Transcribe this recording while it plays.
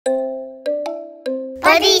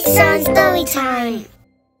Buddy Son Storytime.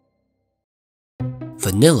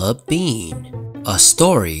 Vanilla Bean, a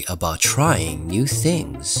story about trying new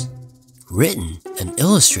things. Written and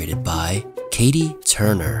illustrated by Katie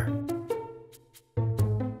Turner.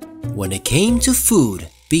 When it came to food,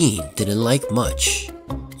 Bean didn't like much.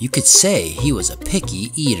 You could say he was a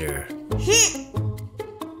picky eater.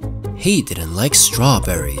 He didn't like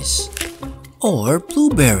strawberries or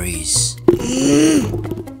blueberries.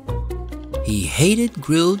 He hated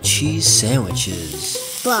grilled cheese sandwiches.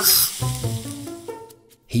 Ugh.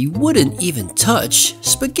 He wouldn't even touch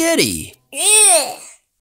spaghetti. Ugh.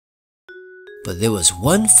 But there was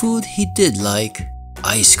one food he did like: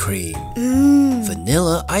 ice cream.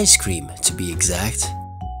 Vanilla ice cream, to be exact.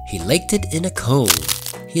 He liked it in a cone.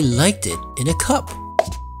 He liked it in a cup.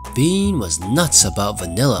 Bean was nuts about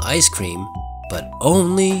vanilla ice cream, but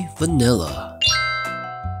only vanilla.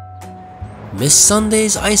 Miss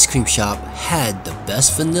Sunday's ice cream shop had the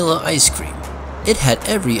best vanilla ice cream. It had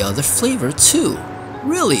every other flavor too.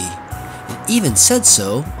 Really, it even said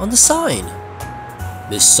so on the sign.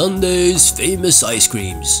 Miss Sunday's famous ice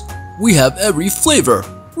creams. We have every flavor,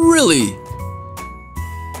 really.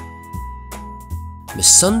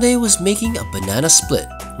 Miss Sunday was making a banana split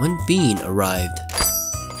when Bean arrived.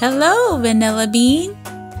 Hello, Vanilla Bean.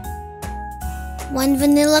 One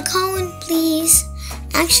vanilla cone, please.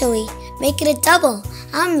 Actually, make it a double.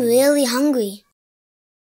 I'm really hungry.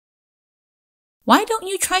 Why don't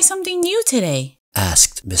you try something new today?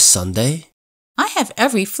 Asked Miss Sunday. I have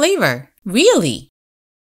every flavor, really.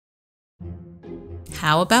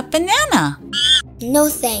 How about banana? No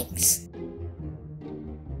thanks.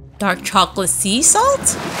 Dark chocolate sea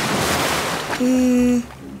salt?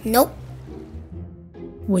 Nope.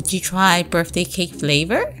 Would you try birthday cake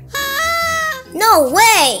flavor? No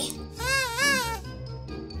way!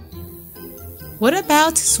 What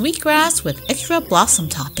about sweetgrass with extra blossom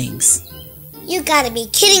toppings? You gotta be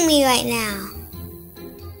kidding me right now.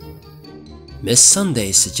 Miss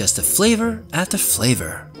Sunday suggested flavor after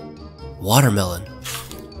flavor. Watermelon,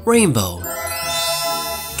 rainbow,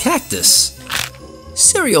 cactus,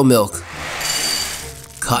 cereal milk,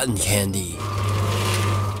 cotton candy,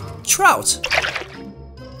 trout,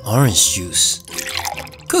 orange juice,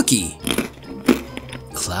 cookie,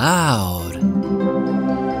 cloud,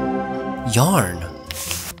 yarn,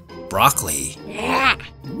 broccoli,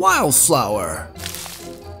 wildflower.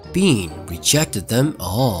 Bean rejected them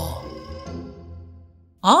all.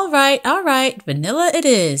 All right, vanilla it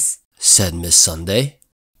is, said Miss Sunday.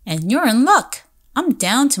 And you're in luck. I'm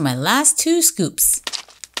down to my last 2 scoops.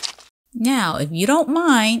 Now, if you don't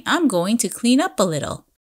mind, I'm going to clean up a little.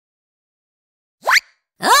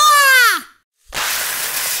 Ah!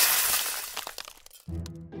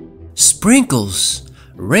 Sprinkles,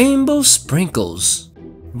 rainbow sprinkles,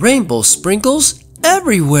 rainbow sprinkles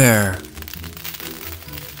everywhere.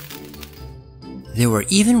 There were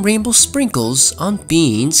even rainbow sprinkles on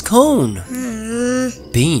Bean's cone.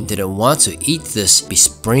 Bean didn't want to eat this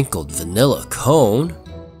besprinkled vanilla cone.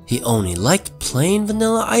 He only liked plain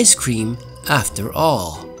vanilla ice cream after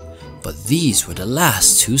all. But these were the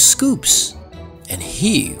last 2 scoops, and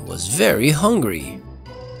he was very hungry.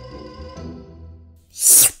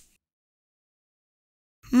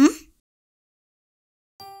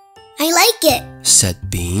 I like it, said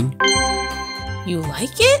Bean. You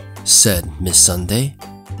like it? Said Miss Sunday.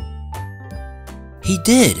 He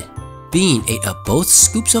did. Bean ate up both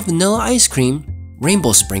scoops of vanilla ice cream,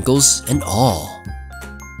 rainbow sprinkles and all.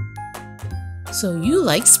 So you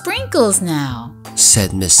like sprinkles now,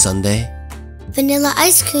 said Miss Sunday. Vanilla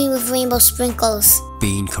ice cream with rainbow sprinkles.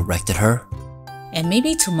 Bean corrected her. And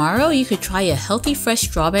maybe tomorrow you could try a healthy fresh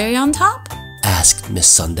strawberry on top? Asked Miss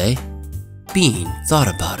Sunday. Bean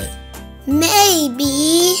thought about it.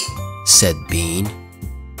 Maybe, said Bean.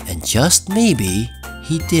 And just maybe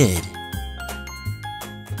he did.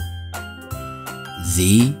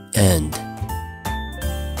 The end.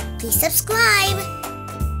 Please subscribe.